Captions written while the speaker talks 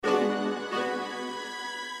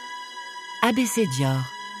ABC Dior.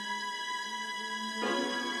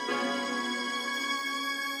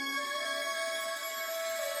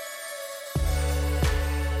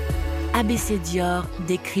 ABC Dior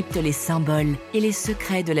décrypte les symboles et les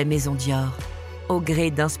secrets de la maison Dior. Au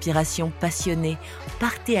gré d'inspirations passionnées,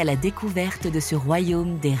 partez à la découverte de ce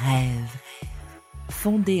royaume des rêves.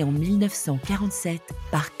 Fondé en 1947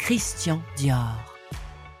 par Christian Dior.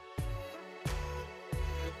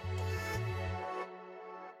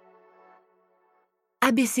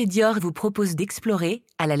 ABC Dior vous propose d'explorer,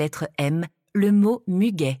 à la lettre M, le mot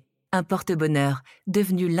muguet, un porte-bonheur,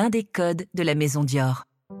 devenu l'un des codes de la maison Dior.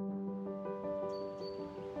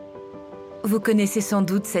 Vous connaissez sans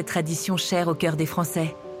doute cette tradition chère au cœur des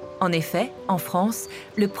Français. En effet, en France,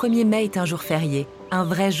 le 1er mai est un jour férié, un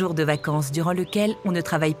vrai jour de vacances durant lequel on ne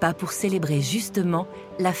travaille pas pour célébrer justement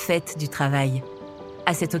la fête du travail.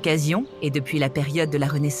 À cette occasion, et depuis la période de la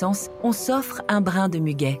Renaissance, on s'offre un brin de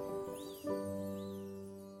muguet.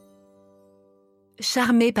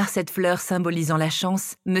 Charmé par cette fleur symbolisant la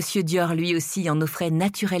chance, Monsieur Dior lui aussi en offrait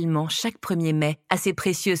naturellement chaque 1er mai à ses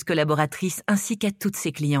précieuses collaboratrices ainsi qu'à toutes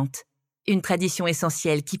ses clientes. Une tradition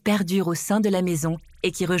essentielle qui perdure au sein de la maison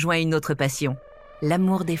et qui rejoint une autre passion,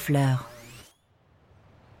 l'amour des fleurs.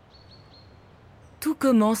 Tout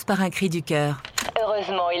commence par un cri du cœur.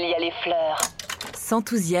 Heureusement, il y a les fleurs.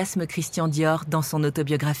 S'enthousiasme Christian Dior dans son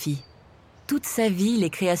autobiographie. Toute sa vie,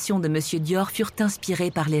 les créations de Monsieur Dior furent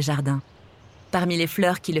inspirées par les jardins. Parmi les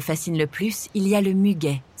fleurs qui le fascinent le plus, il y a le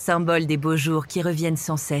muguet, symbole des beaux jours qui reviennent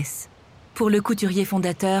sans cesse. Pour le couturier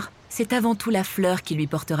fondateur, c'est avant tout la fleur qui lui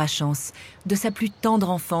portera chance, de sa plus tendre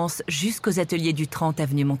enfance jusqu'aux ateliers du 30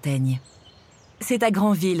 avenue Montaigne. C'est à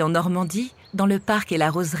Granville, en Normandie, dans le parc et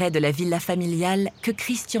la roseraie de la villa familiale, que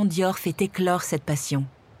Christian Dior fait éclore cette passion.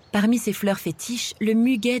 Parmi ses fleurs fétiches, le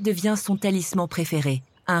muguet devient son talisman préféré,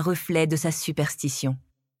 un reflet de sa superstition.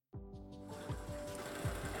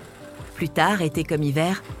 Plus tard, été comme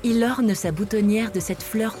hiver, il orne sa boutonnière de cette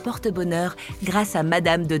fleur porte-bonheur grâce à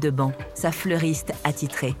Madame de Deban, sa fleuriste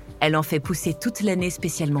attitrée. Elle en fait pousser toute l'année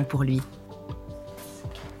spécialement pour lui.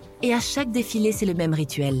 Et à chaque défilé, c'est le même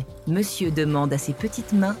rituel. Monsieur demande à ses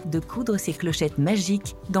petites mains de coudre ses clochettes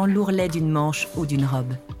magiques dans l'ourlet d'une manche ou d'une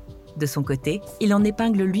robe. De son côté, il en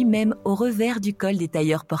épingle lui-même au revers du col des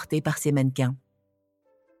tailleurs portés par ses mannequins.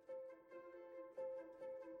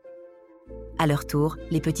 À leur tour,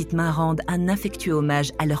 les petites mains rendent un affectueux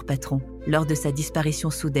hommage à leur patron lors de sa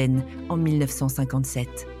disparition soudaine en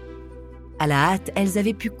 1957. À la hâte, elles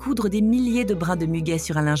avaient pu coudre des milliers de brins de muguet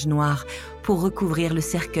sur un linge noir pour recouvrir le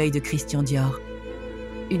cercueil de Christian Dior.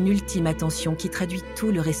 Une ultime attention qui traduit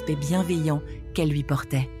tout le respect bienveillant qu'elle lui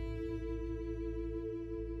portait.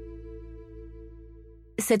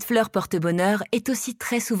 Cette fleur porte-bonheur est aussi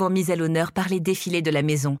très souvent mise à l'honneur par les défilés de la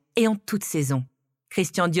maison et en toute saison.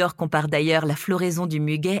 Christian Dior compare d'ailleurs la floraison du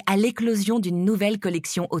muguet à l'éclosion d'une nouvelle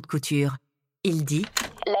collection haute couture. Il dit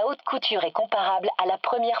 « La haute couture est comparable à la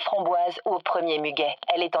première framboise ou au premier muguet.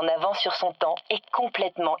 Elle est en avance sur son temps et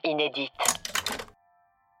complètement inédite. »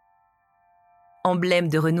 Emblème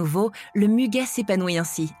de renouveau, le muguet s'épanouit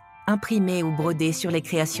ainsi, imprimé ou brodé sur les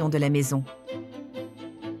créations de la maison.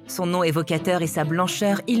 Son nom évocateur et sa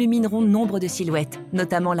blancheur illumineront nombre de silhouettes,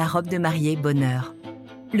 notamment la robe de mariée Bonheur.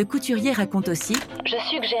 Le couturier raconte aussi « Je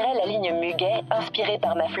suggérais la ligne muguet, inspirée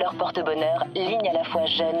par ma fleur porte-bonheur, ligne à la fois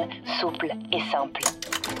jeune, souple et simple. »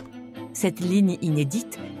 Cette ligne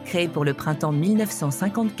inédite, créée pour le printemps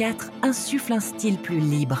 1954, insuffle un style plus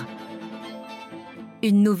libre.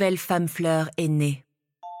 Une nouvelle femme fleur est née.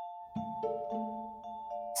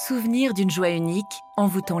 Souvenir d'une joie unique,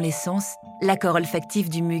 envoûtant les sens, l'accord olfactif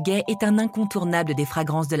du muguet est un incontournable des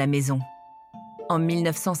fragrances de la maison. En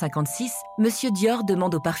 1956, Monsieur Dior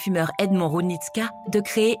demande au parfumeur Edmond Roudnicka de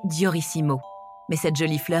créer Diorissimo. Mais cette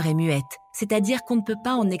jolie fleur est muette, c'est-à-dire qu'on ne peut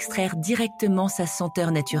pas en extraire directement sa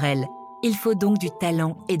senteur naturelle. Il faut donc du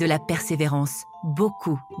talent et de la persévérance,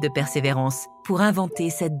 beaucoup de persévérance, pour inventer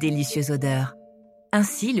cette délicieuse odeur.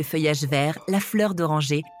 Ainsi, le feuillage vert, la fleur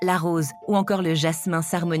d'oranger, la rose ou encore le jasmin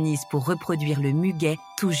s'harmonisent pour reproduire le muguet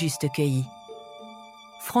tout juste cueilli.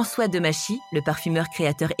 François Demachy, le parfumeur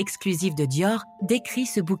créateur exclusif de Dior, décrit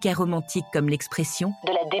ce bouquet romantique comme l'expression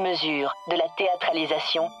de la démesure, de la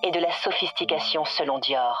théâtralisation et de la sophistication selon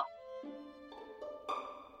Dior.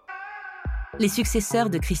 Les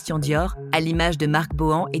successeurs de Christian Dior, à l'image de Marc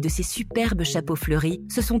Bohan et de ses superbes chapeaux fleuris,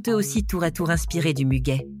 se sont eux aussi tour à tour inspirés du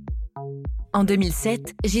muguet. En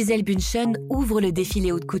 2007, Gisèle Bündchen ouvre le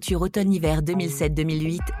défilé haute couture automne-hiver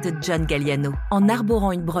 2007-2008 de John Galliano, en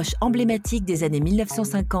arborant une broche emblématique des années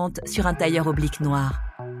 1950 sur un tailleur oblique noir.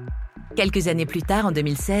 Quelques années plus tard, en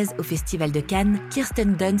 2016, au Festival de Cannes,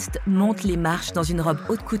 Kirsten Dunst monte les marches dans une robe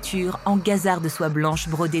haute couture en gazard de soie blanche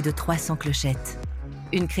brodée de 300 clochettes.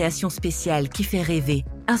 Une création spéciale qui fait rêver,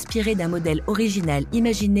 inspirée d'un modèle original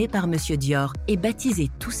imaginé par Monsieur Dior et baptisé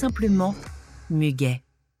tout simplement Muguet.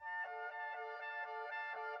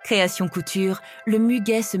 Création couture, le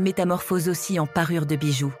muguet se métamorphose aussi en parure de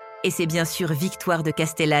bijoux. Et c'est bien sûr Victoire de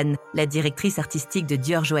Castellane, la directrice artistique de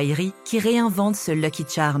Dior Joaillerie, qui réinvente ce Lucky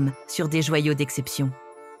Charm sur des joyaux d'exception.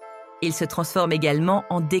 Il se transforme également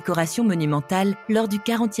en décoration monumentale lors du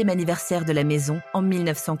 40e anniversaire de la maison en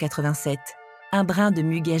 1987. Un brin de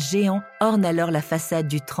muguet géant orne alors la façade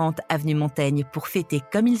du 30 avenue Montaigne pour fêter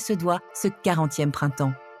comme il se doit ce 40e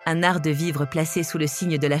printemps. Un art de vivre placé sous le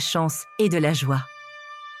signe de la chance et de la joie.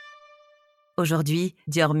 Aujourd'hui,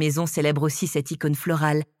 Dior Maison célèbre aussi cette icône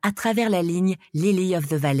florale à travers la ligne Lily of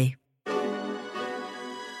the Valley.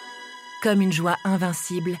 Comme une joie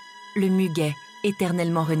invincible, le muguet,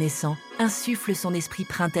 éternellement renaissant, insuffle son esprit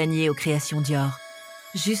printanier aux créations Dior.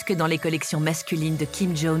 Jusque dans les collections masculines de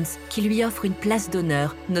Kim Jones, qui lui offre une place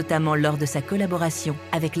d'honneur, notamment lors de sa collaboration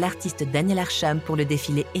avec l'artiste Daniel Arsham pour le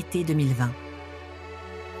défilé été 2020.